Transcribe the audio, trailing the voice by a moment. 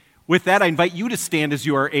With that, I invite you to stand as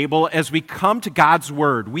you are able as we come to God's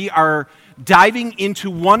Word. We are diving into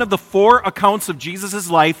one of the 4 accounts of Jesus'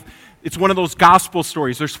 life. It's one of those gospel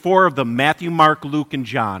stories. There's 4 of them: Matthew, Mark, Luke, and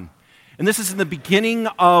John. And this is in the beginning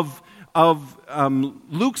of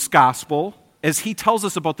Luke's gospel as he tells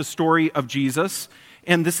us about the story of Jesus.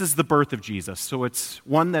 And this is the birth of Jesus. So it's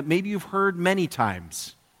one that maybe you've heard many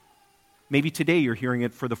times. Maybe today you're hearing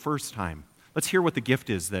it for the first time. Let's hear what the gift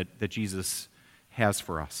is that Jesus has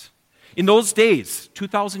for us. In those days,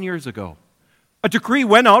 2,000 years ago, a decree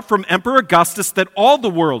went out from Emperor Augustus that all the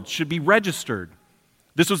world should be registered.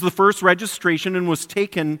 This was the first registration and was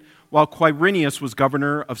taken while Quirinius was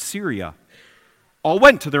governor of Syria. All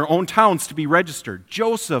went to their own towns to be registered.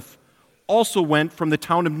 Joseph also went from the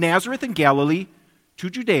town of Nazareth in Galilee to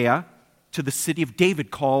Judea to the city of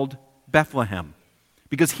David called Bethlehem,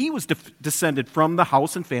 because he was descended from the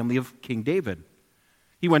house and family of King David.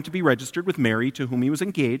 He went to be registered with Mary, to whom he was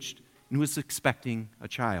engaged, and who was expecting a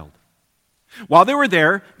child. While they were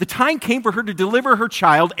there, the time came for her to deliver her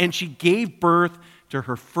child, and she gave birth to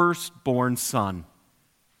her firstborn son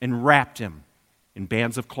and wrapped him in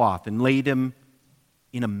bands of cloth and laid him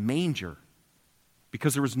in a manger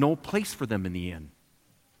because there was no place for them in the inn.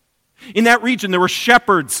 In that region, there were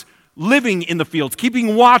shepherds living in the fields,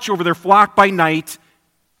 keeping watch over their flock by night.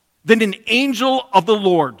 Then an angel of the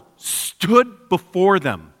Lord stood before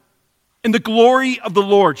them, and the glory of the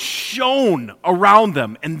Lord shone around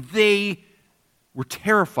them, and they were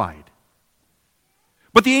terrified.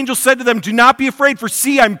 But the angel said to them, "Do not be afraid, for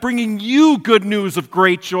see, I'm bringing you good news of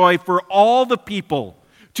great joy for all the people.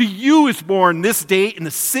 To you is born this day in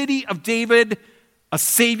the city of David a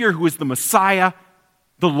Savior who is the Messiah,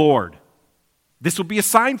 the Lord. This will be a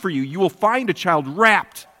sign for you. You will find a child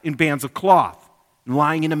wrapped in bands of cloth and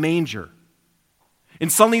lying in a manger."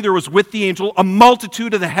 And suddenly there was with the angel a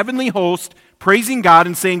multitude of the heavenly host, praising God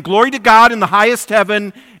and saying, "Glory to God in the highest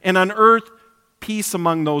heaven, and on earth peace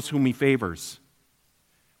among those whom he favors."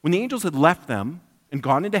 When the angels had left them and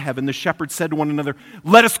gone into heaven, the shepherds said to one another,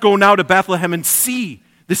 "Let us go now to Bethlehem and see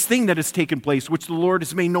this thing that has taken place, which the Lord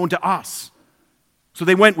has made known to us." So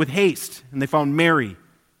they went with haste, and they found Mary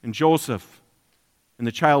and Joseph and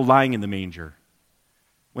the child lying in the manger.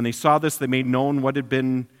 When they saw this, they made known what had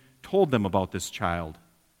been told them about this child,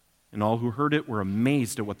 and all who heard it were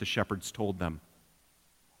amazed at what the shepherds told them.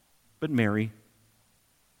 But Mary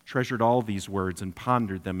treasured all these words and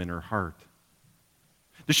pondered them in her heart.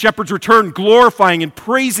 The shepherds returned, glorifying and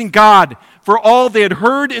praising God for all they had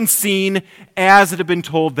heard and seen as it had been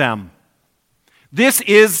told them. This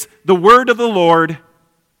is the word of the Lord.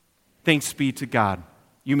 Thanks be to God.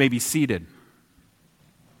 You may be seated.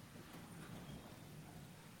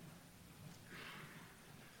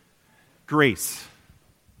 Grace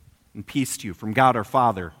and peace to you from God our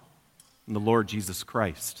Father and the Lord Jesus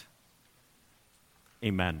Christ.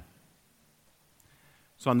 Amen.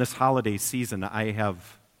 So on this holiday season, I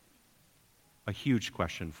have a huge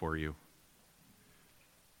question for you.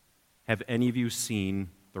 Have any of you seen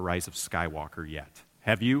The Rise of Skywalker yet?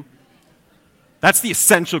 Have you? That's the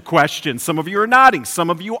essential question. Some of you are nodding, some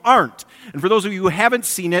of you aren't. And for those of you who haven't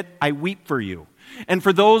seen it, I weep for you. And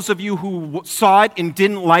for those of you who saw it and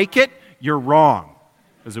didn't like it, you're wrong,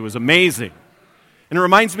 because it was amazing. And it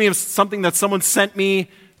reminds me of something that someone sent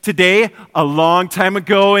me today a long time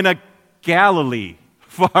ago in a Galilee,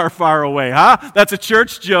 far, far away. Huh? That's a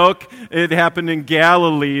church joke. It happened in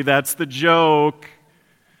Galilee. That's the joke.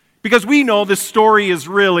 Because we know this story is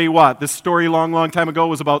really what? This story long, long time ago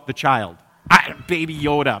was about the child. Baby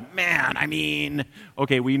Yoda. Man,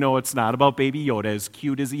 okay, we know it's not about Baby Yoda, as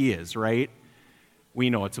cute as he is, right?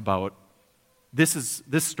 We know it's about this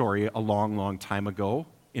story a long, long time ago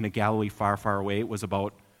in a Galilee far, far away. It was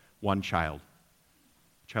about one child,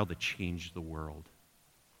 a child that changed the world.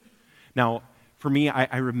 Now, for me,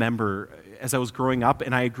 I remember as I was growing up,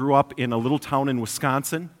 and I grew up in a little town in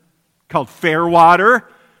Wisconsin called Fairwater.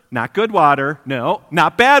 Not good water, no,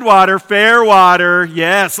 not bad water, Fairwater.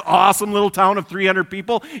 Yes, awesome little town of 300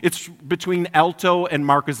 people. It's between Alto and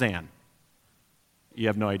Marquezan. You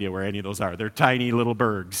have no idea where any of those are. They're tiny little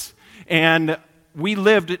burgs. And we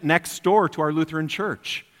lived next door to our Lutheran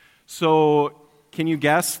church. So can you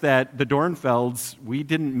guess that the Dornfelds, we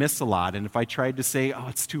didn't miss a lot. And if I tried to say, "Oh,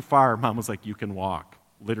 it's too far," Mom was like, "You can walk."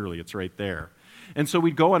 Literally, it's right there. And so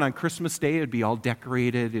we'd go, and on Christmas Day, it'd be all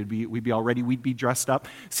decorated. We'd be all ready. We'd be dressed up.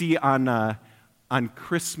 See, on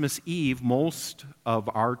Christmas Eve, most of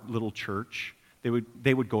our little church, they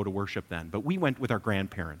would go to worship then. But we went with our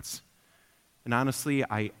grandparents. And honestly,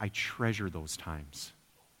 I treasure those times.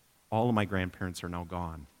 All of my grandparents are now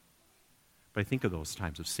gone. But I think of those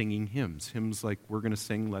times of singing hymns like we're going to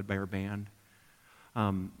sing, led by our band.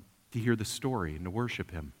 to hear the story and to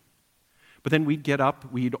worship him. But then we'd get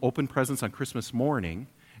up, we'd open presents on Christmas morning,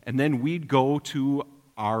 and then we'd go to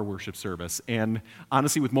our worship service. And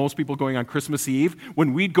honestly, with most people going on Christmas Eve,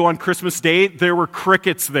 when we'd go on Christmas Day, there were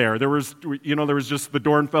crickets there. There was just the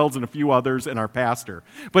Dornfelds and a few others and our pastor.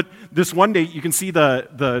 But this one day, you can see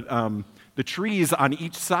the trees on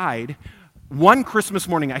each side. One Christmas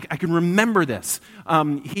morning, I can remember this.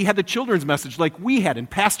 He had the children's message like we had, and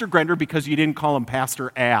Pastor Grender, because you didn't call him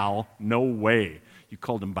Pastor Al, no way. You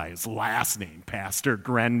called him by his last name, Pastor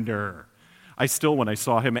Grender. I still, when I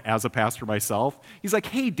saw him as a pastor myself, he's like,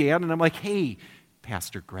 hey, Dan, and I'm like, hey,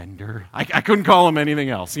 Pastor Grender. I couldn't call him anything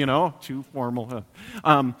else, too formal.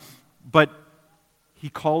 But he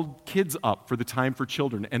called kids up for the time for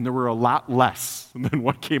children, and there were a lot less than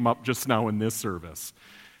what came up just now in this service.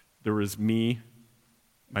 There was me,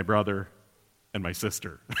 my brother, and my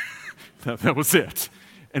sister. That was it.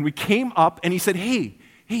 And we came up, and he said, hey,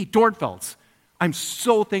 Dornfelds, I'm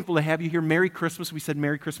so thankful to have you here. Merry Christmas. We said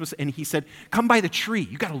Merry Christmas. And he said, come by the tree.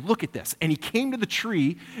 You got to look at this. And he came to the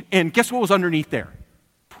tree, and guess what was underneath there?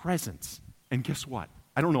 Presents. And guess what?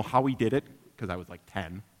 I don't know how he did it, because I was like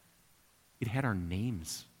 10. It had our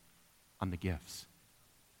names on the gifts.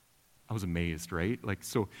 I was amazed, right?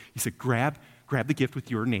 So he said, grab the gift with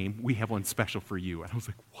your name. We have one special for you. And I was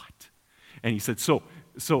like, what? And he said, so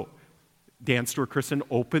Dan Stewart, Kristen,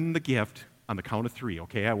 open the gift on the count of 3,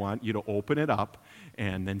 okay? I want you to open it up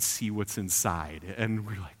and then see what's inside. And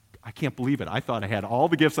we're like, I can't believe it. I thought I had all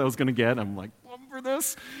the gifts I was going to get. I'm like, one for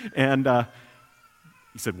this. And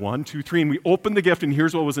he said, 1, 2, 3. And we opened the gift, and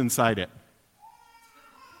here's what was inside it.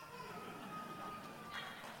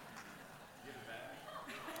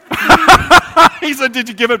 He said, did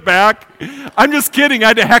you give it back? I'm just kidding. I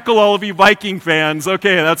had to heckle all of you Viking fans.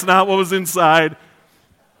 Okay, that's not what was inside.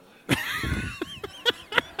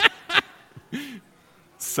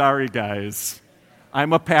 Sorry, guys.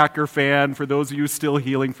 I'm a Packer fan. For those of you still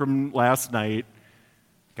healing from last night,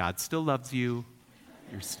 God still loves you.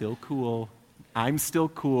 You're still cool. I'm still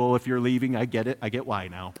cool. If you're leaving, I get it. I get why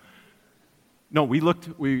now. No,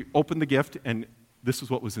 we opened the gift, and this is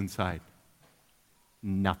what was inside.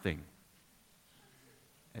 Nothing.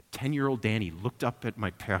 10-year-old Danny looked up at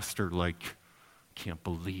my pastor like, can't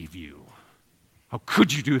believe you. How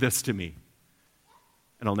could you do this to me?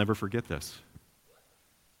 And I'll never forget this.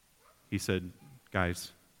 He said,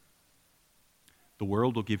 guys, the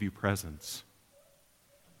world will give you presents,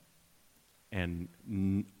 and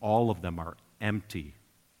all of them are empty.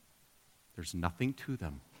 There's nothing to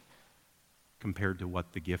them compared to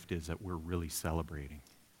what the gift is that we're really celebrating.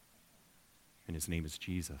 And his name is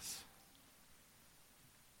Jesus.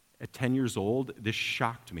 At 10 years old, this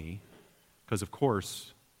shocked me because, of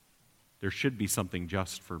course, there should be something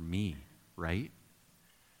just for me, right?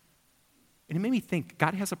 And it made me think,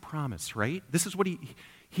 God has a promise, right? This is what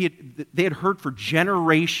they had heard for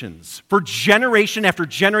generations after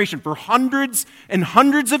generation, for hundreds and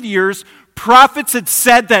hundreds of years. Prophets had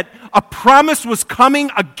said that a promise was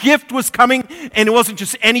coming, a gift was coming, and it wasn't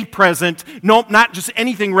just any present. No, not just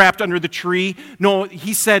anything wrapped under the tree. No,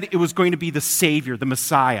 he said it was going to be the Savior, the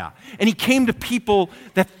Messiah. And he came to people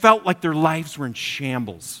that felt like their lives were in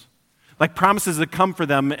shambles, like promises had come for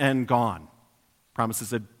them and gone.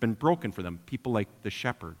 Promises had been broken for them, people like the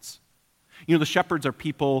shepherds. The shepherds are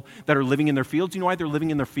people that are living in their fields. You know why they're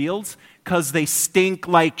living in their fields? Because they stink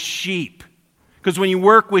like sheep. Because when you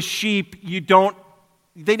work with sheep, they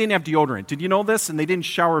didn't have deodorant. Did you know this? And they didn't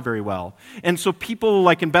shower very well. And so people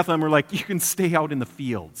like in Bethlehem were like, you can stay out in the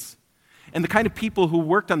fields. And the kind of people who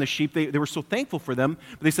worked on the sheep, they were so thankful for them,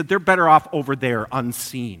 but they said they're better off over there,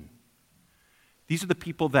 unseen. These are the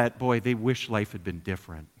people that, boy, they wish life had been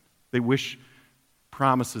different. They wish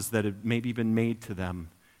promises that had maybe been made to them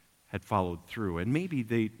had followed through. And maybe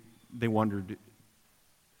they wondered,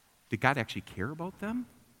 did God actually care about them?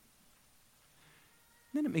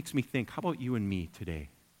 And then it makes me think, how about you and me today?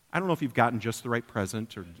 I don't know if you've gotten just the right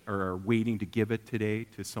present or are waiting to give it today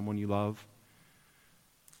to someone you love.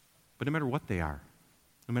 But no matter what they are,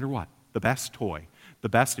 no matter what, the best toy, the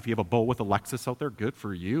best, if you have a bow with a Lexus out there, good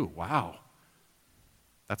for you. Wow.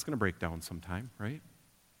 That's going to break down sometime, right?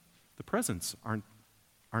 The presents aren't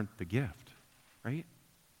the gift, right?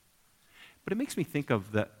 But it makes me think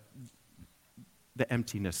of the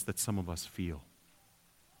emptiness that some of us feel.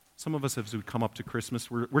 Some of us, as we come up to Christmas,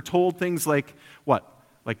 we're told things like, what?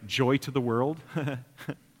 Like joy to the world? And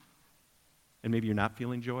maybe you're not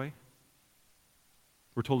feeling joy?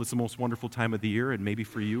 We're told it's the most wonderful time of the year, and maybe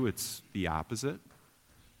for you it's the opposite.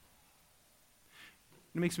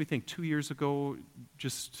 It makes me think 2 years ago,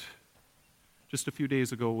 just a few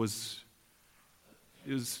days ago, was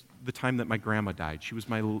the time that my grandma died. She was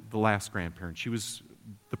the last grandparent. She was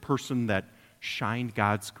the person that shined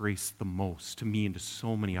God's grace the most to me and to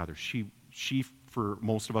so many others. She for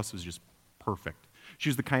most of us, was just perfect. She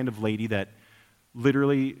was the kind of lady that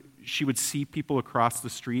literally, she would see people across the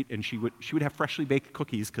street and she would have freshly baked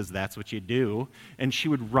cookies, because that's what you do, and she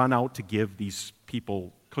would run out to give these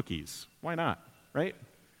people cookies. Why not, right?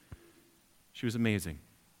 She was amazing.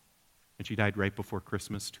 And she died right before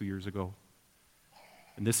Christmas 2 years ago.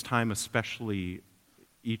 And this time, especially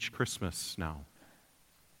each Christmas now,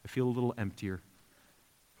 I feel a little emptier.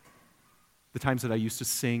 The times that I used to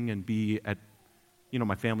sing and be at,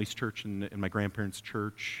 my family's church and my grandparents'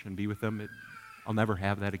 church and be with them, I'll never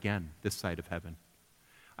have that again this side of heaven.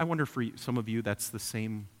 I wonder for some of you that's the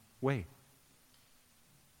same way.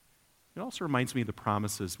 It also reminds me of the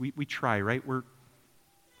promises. We try, right? We're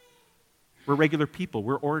regular people.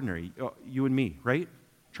 We're ordinary, you and me, right?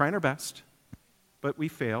 Trying our best, but we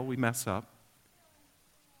fail, we mess up.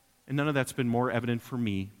 And none of that's been more evident for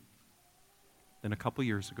me than a couple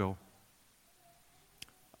years ago.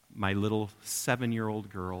 My little 7-year-old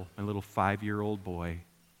girl, my little 5-year-old boy,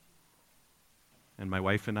 and my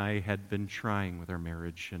wife and I had been trying with our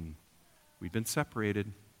marriage, and we'd been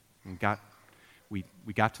separated, and we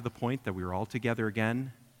got to the point that we were all together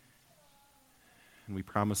again, and we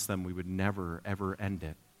promised them we would never, ever end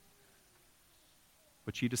it.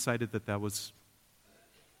 But she decided that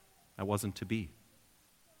wasn't to be.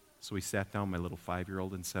 So we sat down, my little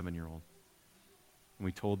 5-year-old and 7-year-old, and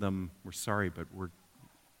we told them, we're sorry, but we're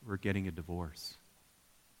getting a divorce.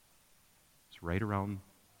 It's right around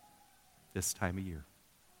this time of year.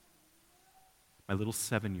 My little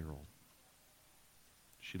 7-year-old,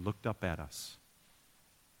 she looked up at us,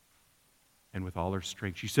 and with all her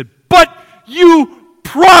strength, she said, "But you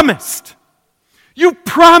promised! You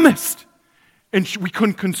promised!" And we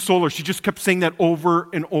couldn't console her. She just kept saying that over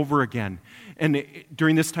and over again. And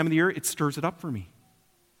during this time of the year, it stirs it up for me.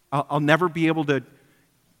 I'll never be able to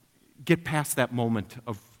get past that moment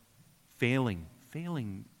of failing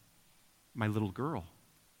my little girl.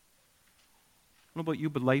 I don't know about you,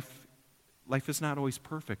 but life is not always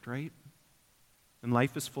perfect, right? And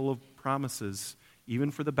life is full of promises,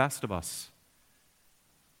 even for the best of us,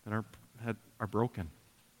 that are broken.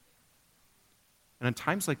 And in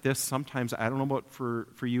times like this, sometimes, I don't know about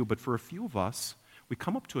for you, but for a few of us, we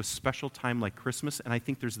come up to a special time like Christmas, and I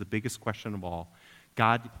think there's the biggest question of all.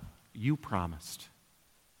 God, you promised.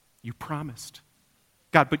 You promised.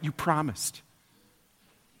 God, but you promised.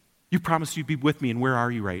 You promised you'd be with me, and where are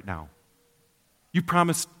you right now? You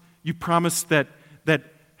promised that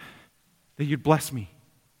you'd bless me.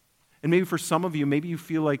 And maybe for some of you, maybe you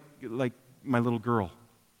feel like my little girl.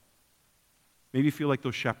 Maybe you feel like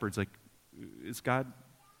those shepherds, like,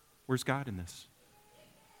 where's God in this?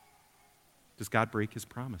 Does God break his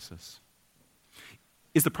promises?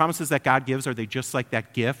 Is the promises that God gives, are they just like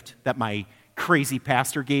that gift that my crazy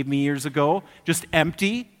pastor gave me years ago? Just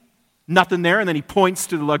empty? Nothing there, and then he points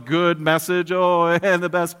to the good message. Oh, and the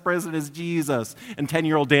best present is Jesus. And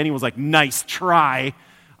 10-year-old Danny was like, nice try.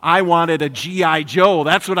 I wanted a G.I. Joe.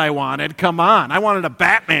 That's what I wanted. Come on. I wanted a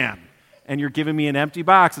Batman. And you're giving me an empty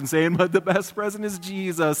box and saying, but the best present is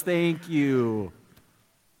Jesus. Thank you.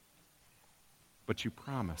 But you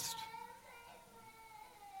promised.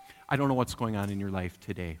 I don't know what's going on in your life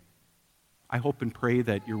today. I hope and pray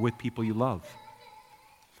that you're with people you love.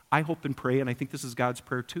 I hope and pray, and I think this is God's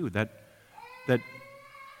prayer too, that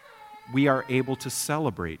we are able to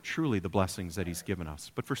celebrate truly the blessings that he's given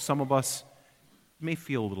us. But for some of us, it may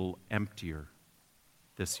feel a little emptier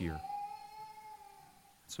this year.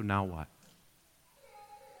 So now what?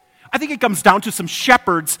 I think it comes down to some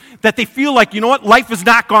shepherds that they feel like, you know what, life has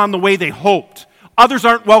not gone the way they hoped. Others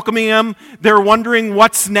aren't welcoming them. They're wondering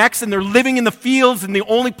what's next, and they're living in the fields in the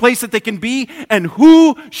only place that they can be. And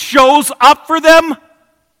who shows up for them?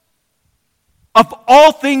 Of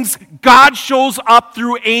all things, God shows up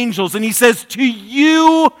through angels, and he says, to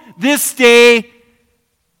you this day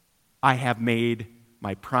I have made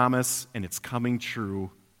my promise, and it's coming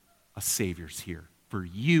true. A Savior's here for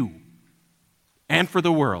you and for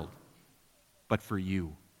the world, but for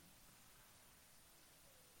you.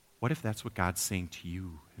 What if that's what God's saying to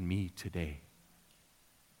you and me today?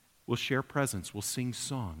 We'll share presents, we'll sing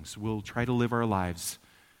songs, we'll try to live our lives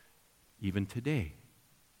even today.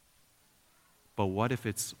 But what if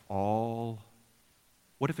it's all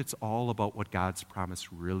about what God's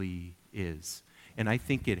promise really is? And I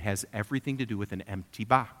think it has everything to do with an empty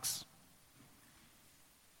box.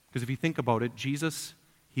 Because if you think about it, Jesus,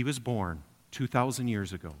 he was born 2,000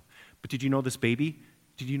 years ago. But did you know this baby?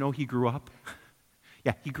 Did you know he grew up?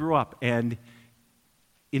 Yeah, he grew up, and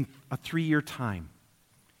in a 3-year time,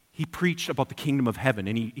 he preached about the kingdom of heaven,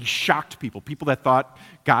 and he shocked people that thought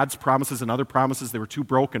God's promises and other promises, they were too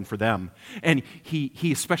broken for them. And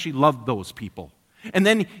he especially loved those people. And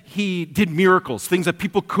then he did miracles, things that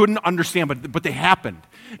people couldn't understand, but they happened.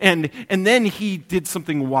 And then he did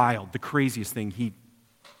something wild, the craziest thing. He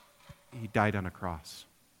died on a cross.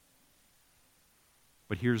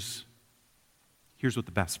 But here's what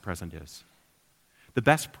the best present is. The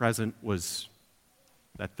best present was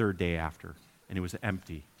that third day after, and it was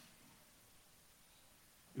empty.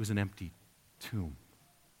 It was an empty tomb.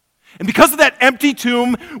 And because of that empty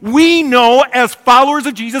tomb, we know as followers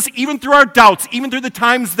of Jesus, even through our doubts, even through the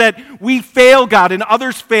times that we fail God and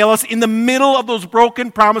others fail us, in the middle of those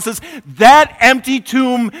broken promises, that empty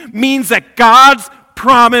tomb means that God's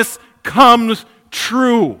promise comes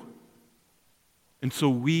true. And so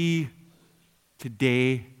we,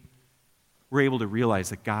 today, we're able to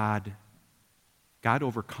realize that God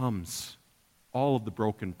overcomes all of the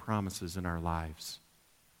broken promises in our lives.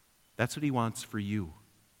 That's what he wants for you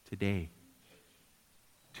today.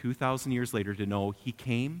 2,000 years later, to know he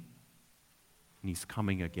came and he's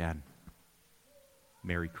coming again.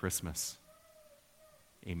 Merry Christmas.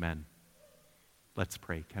 Amen. Let's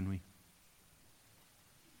pray, can we?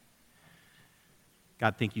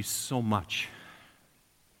 God, thank you so much.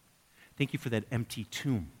 Thank you for that empty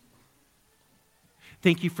tomb.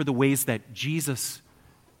 Thank you for the ways that Jesus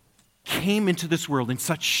came into this world in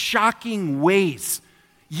such shocking ways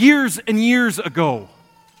years and years ago.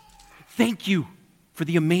 Thank you for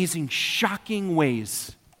the amazing, shocking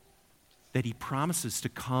ways that he promises to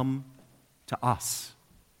come to us,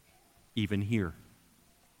 even here.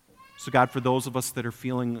 So God, for those of us that are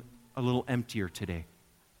feeling a little emptier today,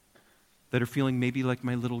 that are feeling maybe like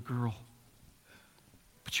my little girl,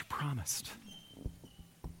 but you promised.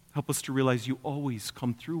 Help us to realize you always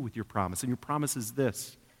come through with your promise. And your promise is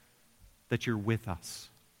this, that you're with us,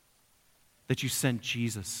 that you sent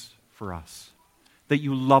Jesus for us, that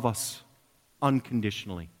you love us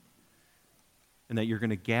unconditionally, and that you're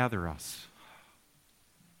going to gather us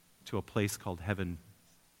to a place called heaven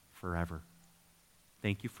forever.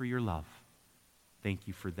 Thank you for your love. Thank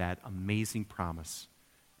you for that amazing promise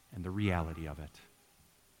and the reality of it.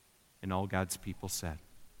 And all God's people said,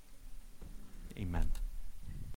 amen.